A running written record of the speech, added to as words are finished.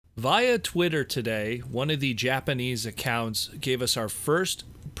Via Twitter today, one of the Japanese accounts gave us our first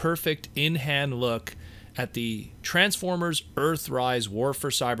perfect in-hand look at the Transformers EarthRise War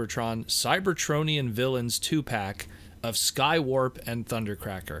for Cybertron Cybertronian Villians 2-pack of Skywarp and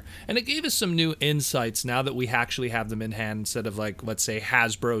Thundercracker. And it gave us some new insights now that we actually have them in hand instead of, like, let's say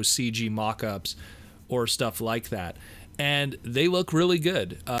Hasbro CG mock-ups or stuff like that. And they look really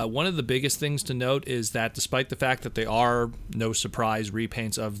good. One of the biggest things to note is that despite the fact that they are, no surprise,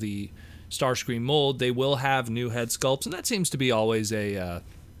 repaints of the Starscream mold, they will have new head sculpts, and that seems to be always a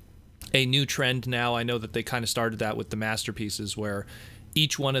new trend now. I know that they kind of started that with the masterpieces, where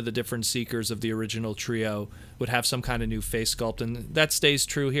each one of the different Seekers of the original trio would have some kind of new face sculpt, and that stays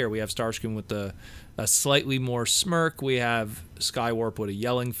true here. We have Starscream with a slightly more smirk, we have Skywarp with a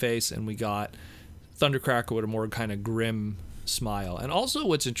yelling face, and we got Thundercracker with a more kind of grim smile. And also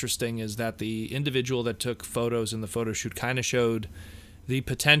what's interesting is that the individual that took photos in the photo shoot kind of showed the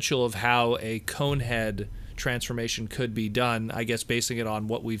potential of how a conehead transformation could be done, I guess basing it on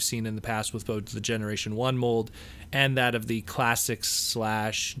what we've seen in the past with both the Generation 1 mold and that of the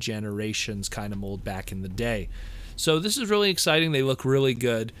Classics/Generations kind of mold back in the day. So this is really exciting. They look really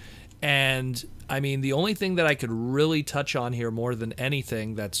good. And I mean, the only thing that I could really touch on here more than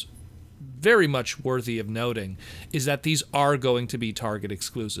anything that's very much worthy of noting is that these are going to be Target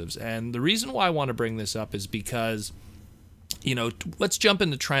exclusives. And the reason why I want to bring this up is because, you know, let's jump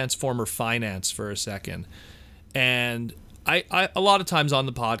into Transformer finance for a second. And I a lot of times on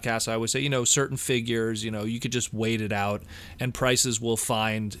the podcast, I always say, you know, certain figures, you know, you could just wait it out and prices will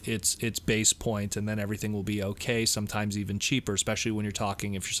find its base point and then everything will be okay, sometimes even cheaper, especially when you're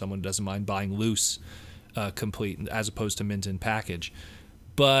talking, if you're someone who doesn't mind buying loose complete as opposed to mint in package.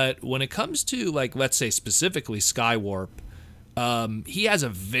 But when it comes to, like, let's say specifically Skywarp, he has a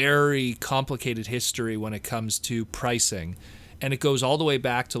very complicated history when it comes to pricing. And it goes all the way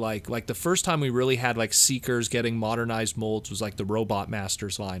back to, like the first time we really had, like, Seekers getting modernized molds was, like, the Robot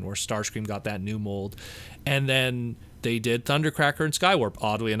Masters line, where Starscream got that new mold. And then they did Thundercracker and Skywarp,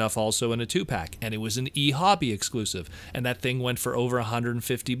 oddly enough, also in a 2-pack. And it was an e-hobby exclusive. And that thing went for over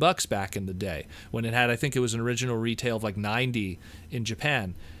 $150 back in the day, when it had, I think it was an original retail of like $90 in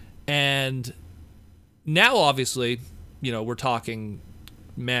Japan. And now, obviously, you know, we're talking,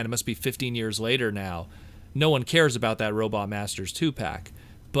 man, it must be 15 years later now. No one cares about that Robot Masters 2-pack.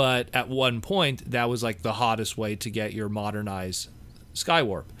 But at one point, that was like the hottest way to get your modernized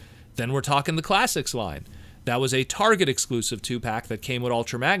Skywarp. Then we're talking the Classics line. That was a Target exclusive 2-pack that came with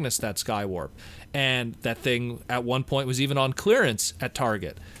Ultra Magnus, that Skywarp. And that thing at one point was even on clearance at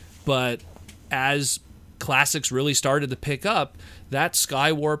Target. But as Classics really started to pick up, that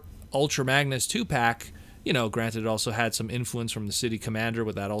Skywarp Ultra Magnus 2-pack, you know, granted it also had some influence from the City Commander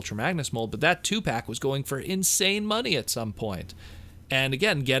with that Ultra Magnus mold, but that 2-pack was going for insane money at some point. And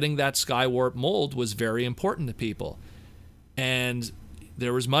again, getting that Skywarp mold was very important to people. And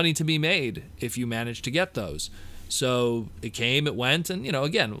there was money to be made if you managed to get those. So it came, it went, and, you know,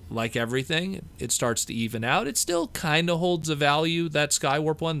 again, like everything, it starts to even out. It still kind of holds a value, that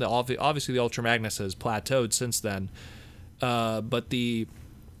Skywarp one. Obviously, the Ultra Magnus has plateaued since then. But the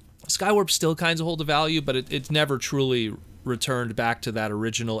Skywarp still kind of holds a value, but it's never truly returned back to that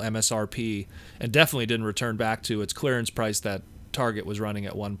original MSRP, and definitely didn't return back to its clearance price that Target was running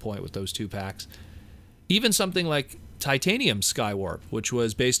at one point with those 2-packs. Even something like Titanium Skywarp, which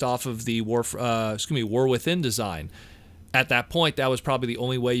was based off of the War Within design. At that point, that was probably the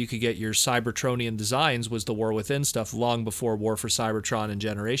only way you could get your Cybertronian designs, was the War Within stuff, long before War for Cybertron and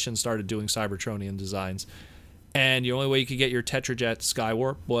Generation started doing Cybertronian designs. And the only way you could get your Tetrajet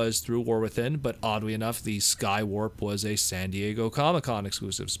Skywarp was through War Within, but oddly enough, the Skywarp was a San Diego Comic-Con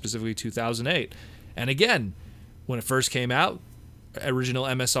exclusive, specifically 2008. And again, when it first came out, original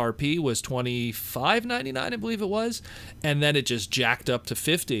MSRP was $25.99, I believe it was, and then it just jacked up to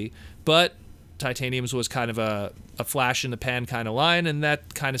 $50. But Titanium's was kind of a flash in the pan kind of line, and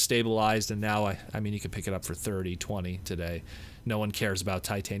that kind of stabilized, and now I mean, you can pick it up for $30, $20 today. No one cares about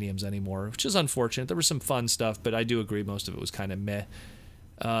Titaniums anymore, which is unfortunate. There was some fun stuff, but I do agree most of it was kind of meh.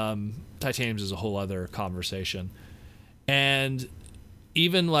 Titaniums is a whole other conversation. And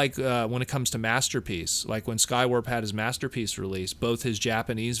even like when it comes to Masterpiece, like when Skywarp had his Masterpiece release, both his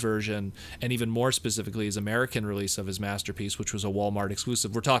Japanese version and even more specifically his American release of his Masterpiece, which was a Walmart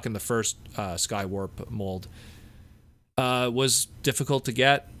exclusive, we're talking the first Skywarp mold, was difficult to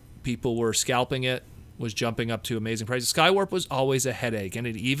get. People were scalping it, was jumping up to amazing prices. Skywarp was always a headache, and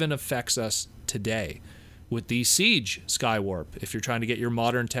it even affects us today with the Siege Skywarp. If you're trying to get your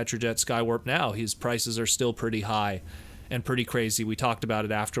modern Tetrajet Skywarp now, his prices are still pretty high and pretty crazy. We talked about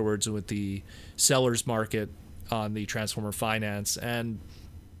it afterwards with the seller's market on the Transformer Finance. And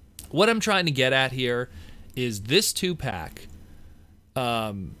What I'm trying to get at here is this 2-pack.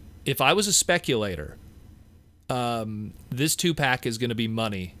 If I was a speculator, this 2-pack is going to be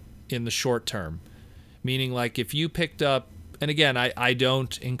money in the short term. Meaning, like, if you picked up, and again, I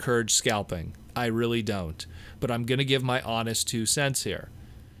don't encourage scalping. I really don't. But I'm going to give my honest 2 cents here.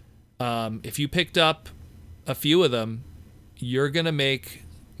 If you picked up a few of them, you're going to make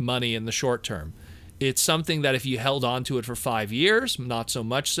money in the short term. It's something that if you held on to it for 5 years, not so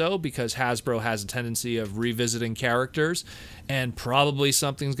much so, because Hasbro has a tendency of revisiting characters, and probably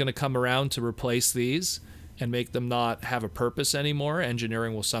something's going to come around to replace these and make them not have a purpose anymore.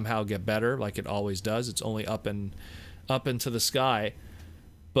 Engineering will somehow get better, like it always does. It's only up into the sky.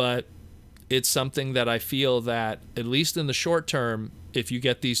 But it's something that I feel that, at least in the short term, if you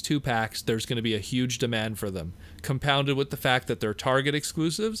get these 2-packs, there's going to be a huge demand for them. Compounded with the fact that they're Target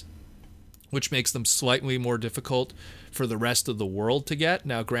exclusives, which makes them slightly more difficult for the rest of the world to get.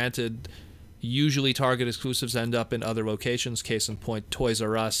 Now, granted, usually Target exclusives end up in other locations. Case in point, Toys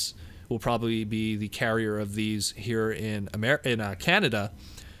R Us will probably be the carrier of these here in Canada.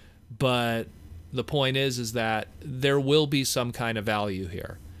 But the point is that there will be some kind of value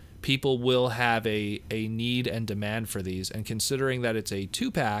here. People will have a need and demand for these. And considering that it's a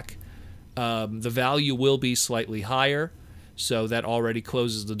 2-pack, the value will be slightly higher. So that already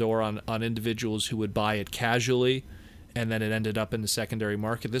closes the door on individuals who would buy it casually, and then it ended up in the secondary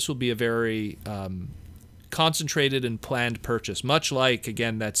market. This will be a very concentrated and planned purchase, much like,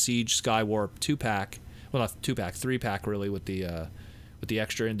 again, that Siege Skywarp 2-pack. Well, not 2-pack, 3-pack really, with the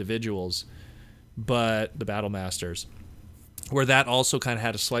extra individuals, but the Battle Masters, where that also kind of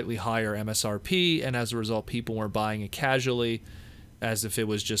had a slightly higher MSRP, and as a result, people were buying it casually, as if it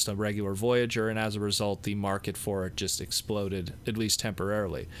was just a regular Voyager, and as a result, the market for it just exploded, at least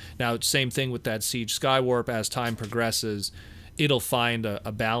temporarily. Now, same thing with that Siege Skywarp. As time progresses, it'll find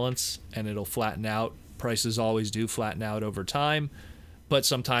a balance, and it'll flatten out. Prices always do flatten out over time, but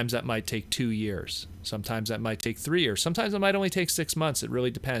sometimes that might take 2 years. Sometimes that might take 3 years. Sometimes it might only take 6 months. It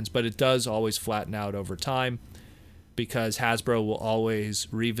really depends, but it does always flatten out over time, because Hasbro will always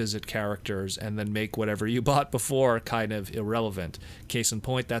revisit characters and then make whatever you bought before kind of irrelevant. Case in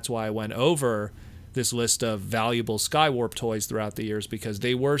point, that's why I went over this list of valuable Skywarp toys throughout the years, because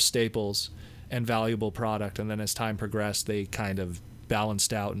they were staples and valuable product, and then as time progressed, they kind of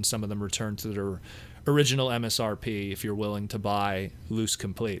balanced out, and some of them returned to their original MSRP if you're willing to buy loose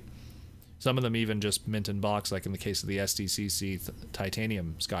complete. Some of them even just mint in box, like in the case of the SDCC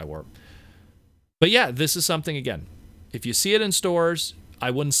Titanium Skywarp. But yeah, this is something, again, if you see it in stores,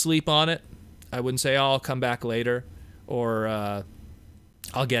 I wouldn't sleep on it. I wouldn't say, oh, I'll come back later, or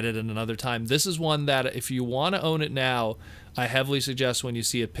I'll get it in another time. This is one that if you want to own it now, I heavily suggest when you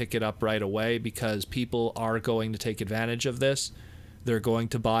see it, pick it up right away, because people are going to take advantage of this. They're going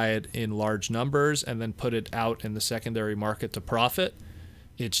to buy it in large numbers and then put it out in the secondary market to profit.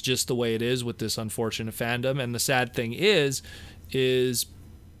 It's just the way it is with this unfortunate fandom. And the sad thing is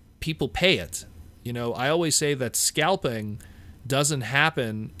people pay it. You know, I always say that scalping doesn't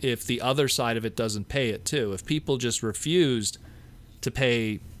happen if the other side of it doesn't pay it too. If people just refused to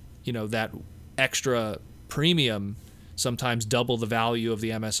pay, you know, that extra premium, sometimes double the value of the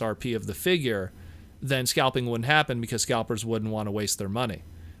MSRP of the figure, then scalping wouldn't happen, because scalpers wouldn't want to waste their money.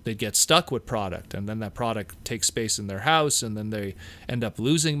 They'd get stuck with product, and then that product takes space in their house, and then they end up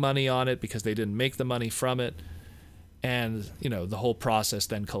losing money on it because they didn't make the money from it. And, you know, the whole process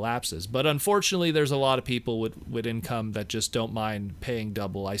then collapses. But unfortunately, there's a lot of people with income that just don't mind paying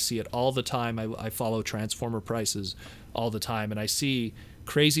double. I see it all the time. I follow Transformer prices all the time, and I see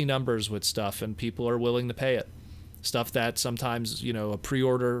crazy numbers with stuff, and people are willing to pay it. Stuff that sometimes, you know, a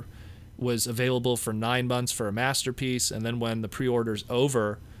pre-order was available for 9 months for a masterpiece, and then when the pre-order's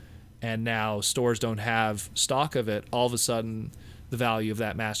over and now stores don't have stock of it, all of a sudden the value of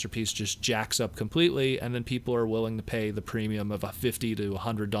that masterpiece just jacks up completely, and then people are willing to pay the premium of $50 to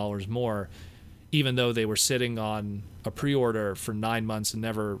 $100 more, even though they were sitting on a pre-order for 9 months and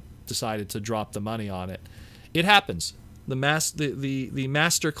never decided to drop the money on it. It happens. The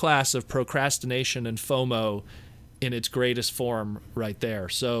master class of procrastination and FOMO in its greatest form right there.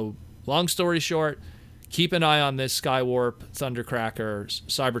 So, long story short, keep an eye on this Skywarp Thundercracker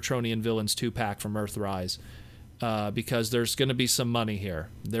Cybertronian Villians 2-pack from EarthRise. Because there's going to be some money here.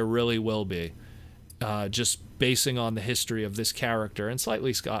 There really will be. Just basing on the history of this character, and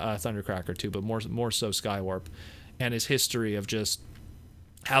slightly Thundercracker too, but more so Skywarp, and his history of just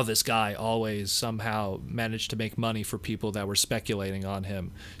how this guy always somehow managed to make money for people that were speculating on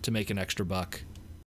him to make an extra buck.